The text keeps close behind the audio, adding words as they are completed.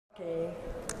Okay.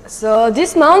 So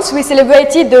this month we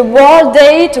celebrated the World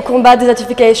Day to Combat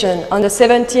Desertification on the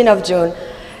 17th of June.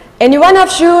 Anyone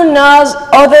of you knows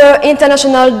other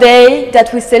international day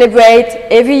that we celebrate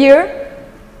every year?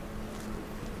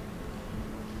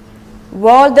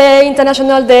 World Day,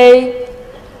 International Day?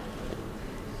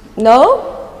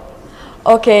 No?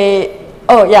 Okay.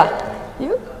 Oh, yeah.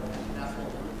 You?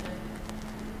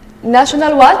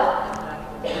 National what?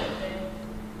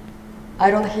 I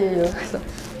don't hear you.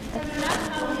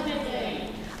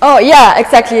 Oh, yeah,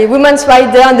 exactly. Women's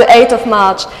Rights Day on the 8th of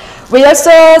March. We also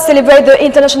celebrate the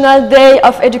International Day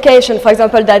of Education, for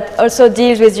example, that also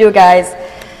deals with you guys.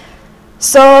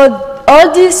 So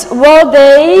all these World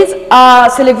Days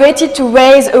are celebrated to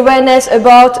raise awareness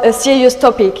about a serious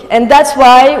topic, and that's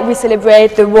why we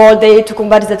celebrate the World Day to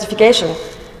Combat Desertification.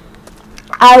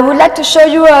 I would like to show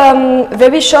you a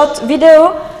very short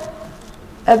video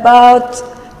about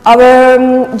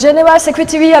our General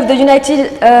Secretary of the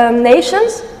United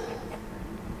Nations.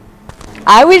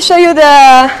 I will show you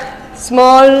the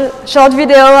small, short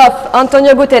video of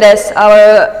Antonio Guterres,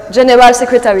 our General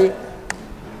Secretary.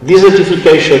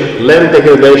 Desertification, land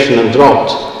degradation and drought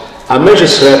are major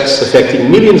threats affecting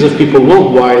millions of people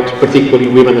worldwide, particularly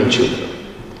women and children.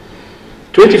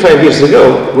 25 years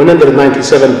ago,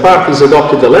 197 parties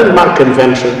adopted a landmark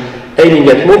convention aiming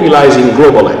at mobilizing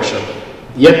global action.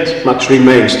 Yet, much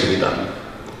remains to be done.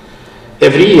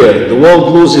 Every year, the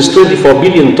world loses 24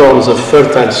 billion tons of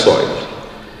fertile soil.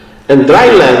 And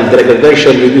dry land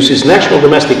degradation reduces national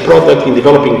domestic product in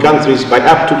developing countries by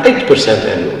up to 8%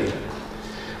 annually.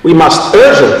 We must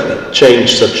urgently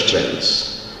change such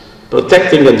trends.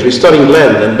 Protecting and restoring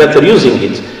land and better using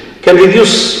it can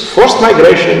reduce forced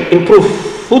migration, improve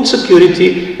food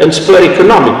security, and spur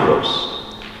economic growth.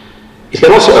 It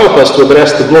can also help us to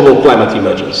address the global climate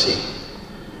emergency.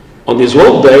 On this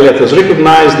World Day, let us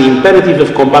recognize the imperative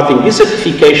of combating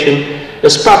desertification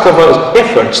as part of our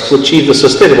efforts to achieve the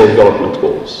Sustainable Development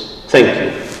Goals. Thank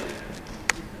you.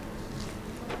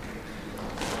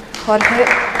 Jorge.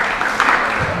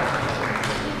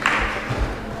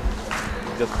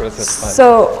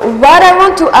 So what I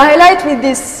want to highlight with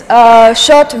this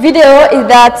short video is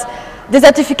that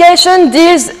desertification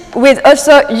deals with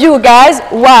also you guys.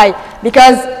 Why?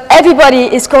 Because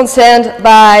everybody is concerned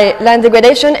by land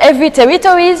degradation. Every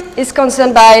territory is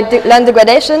concerned by land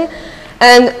degradation.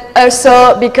 And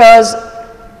also because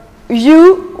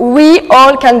we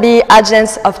all can be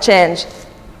agents of change.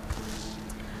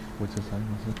 Which side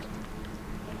was it?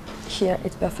 Here,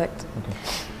 it's perfect. Okay.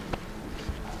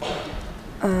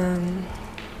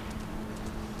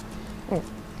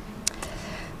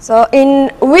 So in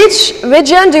which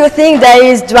region do you think there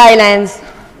is dry lands?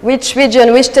 Which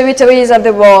region, which territories of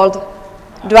the world?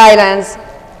 Dry lands?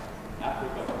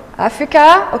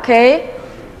 Africa, okay.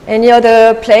 Any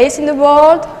other place in the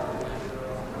world?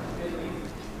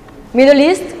 Middle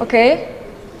East, okay.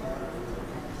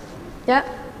 Yeah?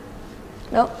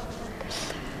 No?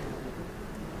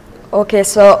 Okay,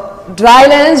 so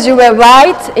drylands, you were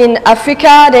right. In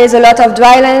Africa, there is a lot of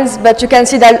drylands, but you can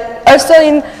see that also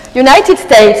in United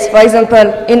States, for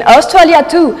example, in Australia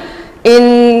too,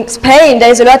 in Spain,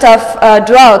 there is a lot of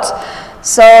drought.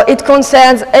 So it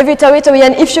concerns every territory,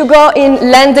 and if you go in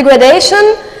land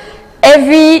degradation,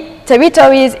 every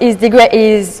territory is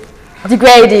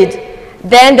degraded.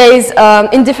 Then there is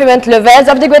in different levels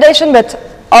of degradation, but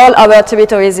all our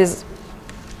territories is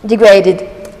degraded.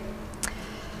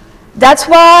 That's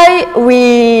why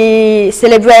we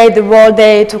celebrate the World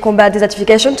Day to Combat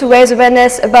Desertification, to raise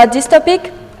awareness about this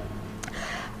topic.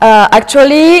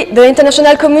 Actually, the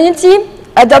international community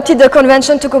adopted the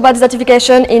Convention to Combat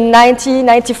Desertification in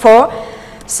 1994.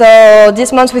 So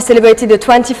this month we celebrated the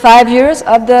 25 years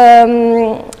of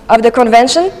the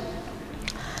convention.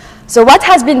 So what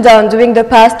has been done during the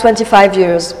past 25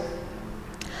 years?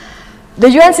 The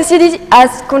UNCCD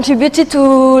has contributed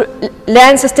to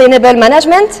land sustainable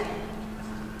management,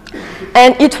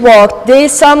 and it worked. There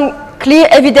is some clear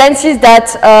evidences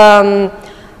that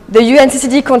the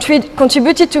UNCCD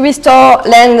contributed to restore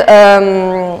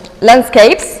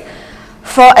landscapes.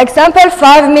 For example,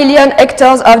 5 million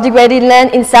hectares of degraded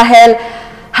land in Sahel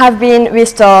have been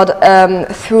restored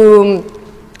through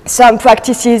some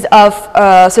practices of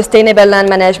sustainable land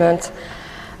management.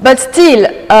 But still,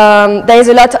 there is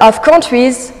a lot of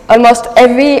countries, almost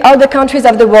all the countries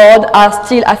of the world are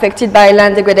still affected by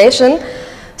land degradation,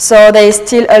 so there is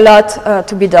still a lot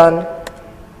to be done.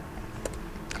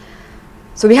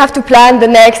 So we have to plan the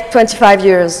next 25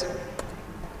 years.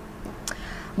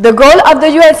 The goal of the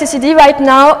UNCCD right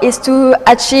now is to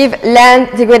achieve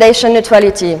land degradation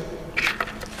neutrality.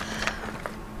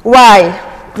 Why?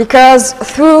 Because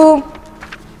through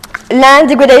land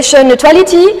degradation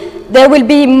neutrality, there will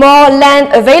be more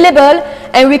land available,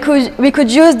 and we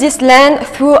could use this land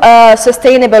through a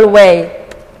sustainable way.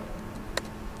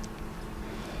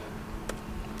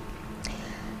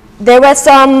 There were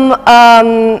some,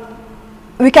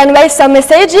 we can raise some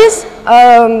messages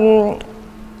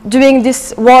during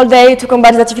this World Day to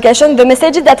Combat Desertification. The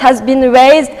message that has been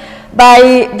raised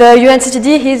by the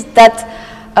UNCCD is that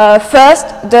first,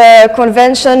 the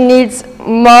convention needs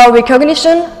more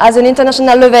recognition as an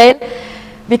international level,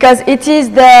 because it is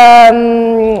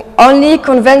the only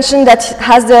convention that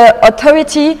has the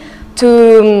authority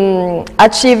to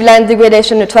achieve land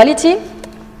degradation neutrality.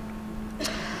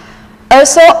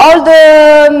 Also, all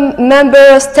the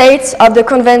member states of the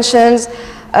conventions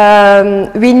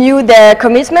renew their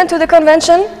commitment to the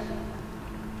convention.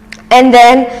 And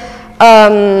then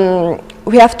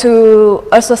we have to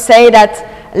also say that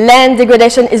land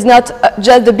degradation is not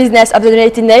just the business of the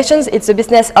United Nations, it's the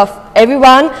business of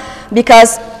everyone,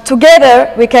 because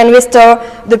together we can restore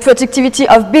the productivity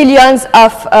of billions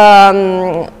of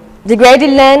degraded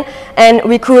land, and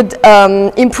we could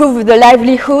improve the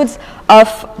livelihoods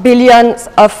of billions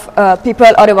of people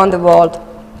all around the world.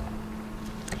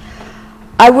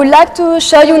 I would like to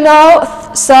show you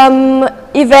now some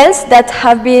events that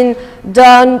have been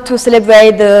done to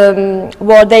celebrate the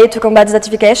World Day to Combat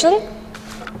Desertification.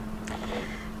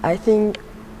 I think,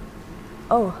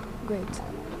 oh, great.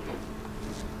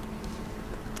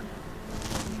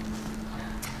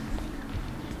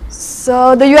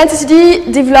 So the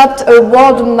UNCCD developed a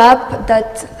world map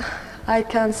that I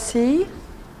can see.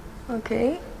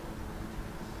 Okay.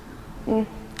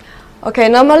 Okay,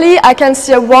 normally I can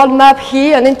see a world map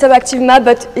here, an interactive map,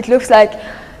 but it looks like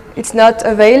it's not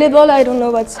available. I don't know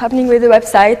what's happening with the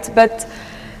website, but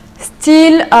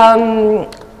still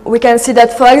we can see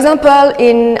that, for example,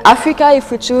 in Africa,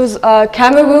 if we choose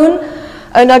Cameroon,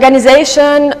 an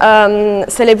organization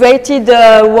celebrated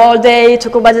the World Day to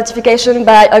Combat Desertification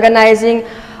by organizing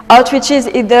outreaches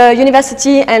in the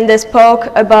university, and they spoke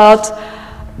about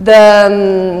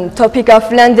the topic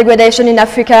of land degradation in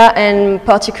Africa, and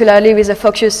particularly with a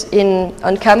focus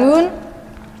on Cameroon.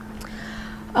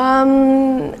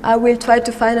 I will try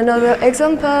to find another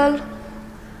example.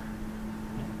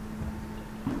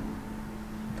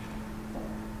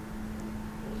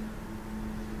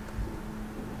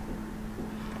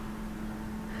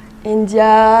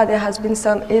 India, there has been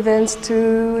some events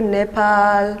too,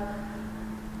 Nepal,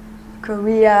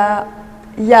 Korea.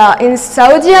 Yeah, in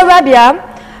Saudi Arabia,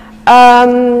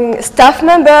 staff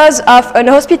members of an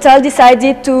hospital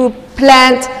decided to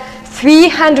plant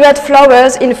 300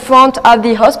 flowers in front of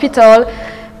the hospital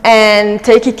and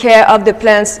take care of the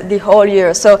plants the whole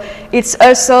year. So it's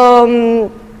also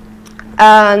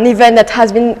an event that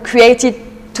has been created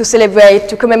to celebrate,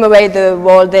 to commemorate the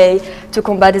World Day to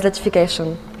Combat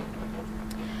Desertification.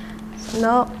 So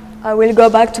now I will go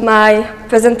back to my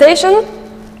presentation.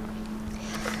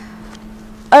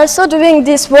 Also, during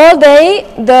this World Day,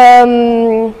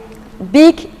 the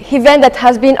big event that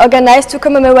has been organized to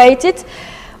commemorate it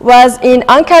was in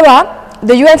Ankara.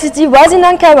 The UNCCD was in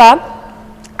Ankara,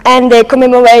 and they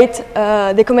commemorated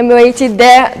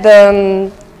there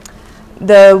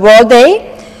the World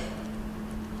Day.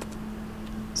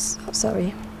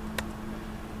 Sorry.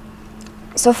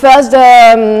 So first,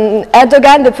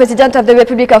 Erdogan, the president of the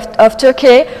Republic of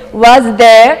Turkey, was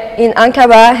there in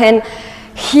Ankara, and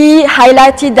he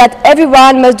highlighted that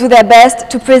everyone must do their best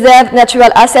to preserve natural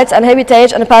assets and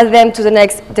heritage and pass them to the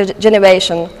next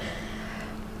generation.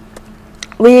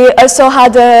 We also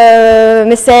had a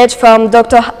message from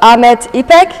Dr. Ahmet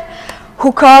İpek,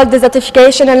 who called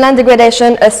desertification and land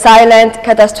degradation a silent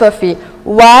catastrophe.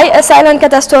 Why a silent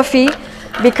catastrophe?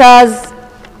 Because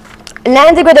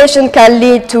land degradation can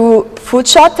lead to food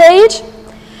shortage,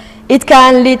 it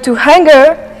can lead to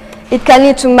hunger, it can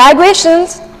lead to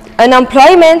migrations,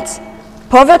 unemployment,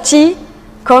 poverty,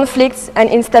 conflicts, and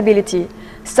instability.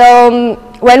 So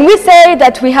when we say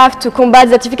that we have to combat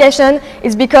desertification,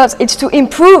 it's because it's to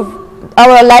improve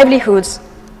our livelihoods.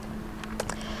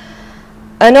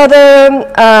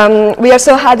 We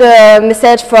also had a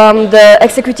message from the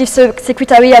Executive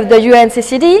Secretary of the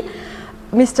UNCCD,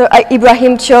 Mr.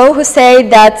 Ibrahim Cho, who said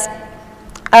that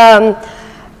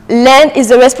land is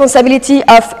the responsibility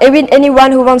of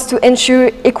anyone who wants to ensure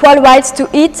equal rights to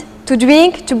eat, to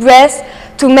drink, to breathe,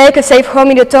 to make a safe home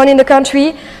in the town in the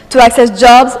country, to access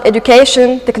jobs,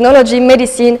 education, technology,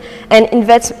 medicine, and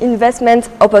investment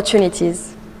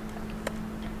opportunities.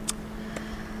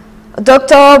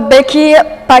 Dr. Becky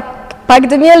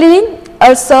Pakdemirli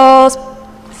also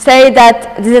said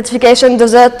that desertification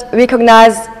doesn't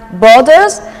recognize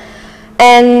borders,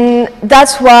 And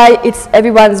that's why it's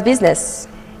everyone's business.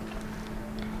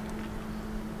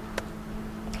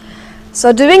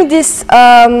 So during this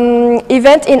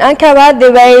event in Ankara,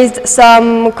 they raised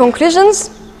some conclusions.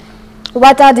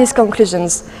 What are these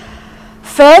conclusions?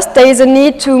 First, there is a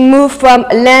need to move from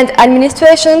land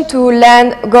administration to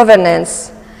land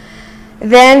governance.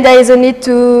 Then there is a need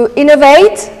to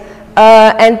innovate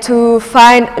and to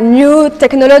find new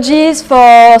technologies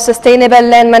for sustainable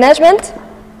land management.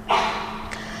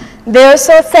 They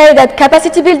also say that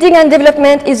capacity building and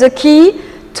development is a key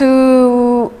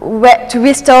to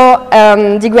restore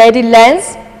degraded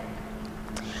lands.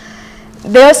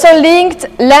 They also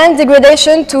linked land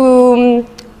degradation to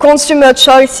consumer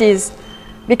choices,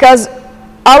 because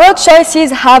our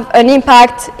choices have an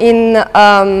impact in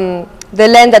the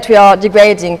land that we are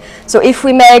degrading. So if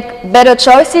we make better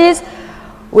choices,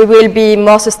 we will be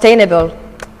more sustainable.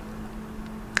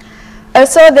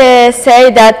 Also, they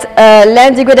say that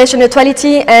land degradation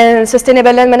neutrality and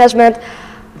sustainable land management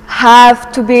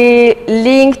have to be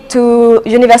linked to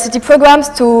university programs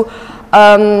to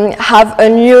have a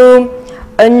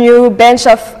new bench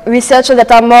of researchers that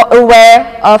are more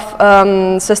aware of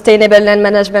sustainable land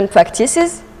management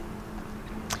practices.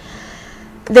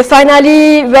 They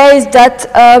finally raised that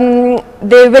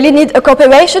they really need a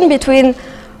cooperation between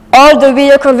all the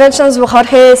Rio Conventions.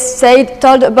 Jorge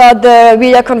told about the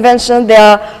Rio Convention. They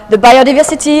are the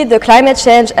biodiversity, the climate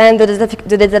change, and the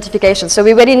desertification. So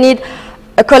we really need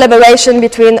a collaboration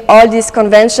between all these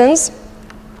conventions.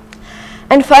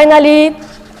 And finally,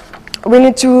 we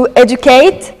need to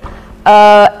educate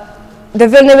the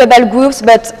vulnerable groups,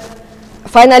 but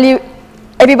finally,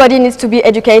 everybody needs to be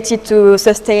educated to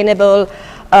sustainable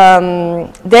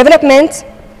development.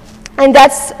 And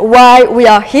that's why we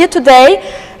are here today.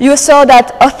 You saw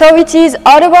that authorities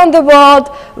all around the world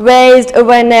raised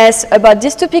awareness about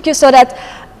this topic. You saw that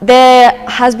there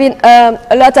has been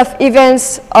a lot of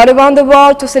events all around the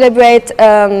world to celebrate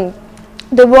the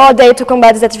World Day to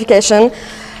Combat Desertification,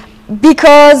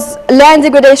 because land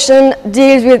degradation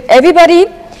deals with everybody,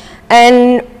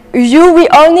 and we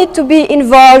all need to be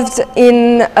involved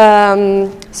in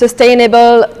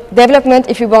sustainable development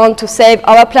if we want to save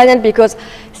our planet, because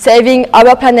saving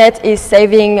our planet is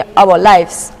saving our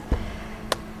lives.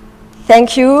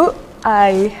 Thank you.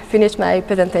 I finished my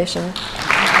presentation.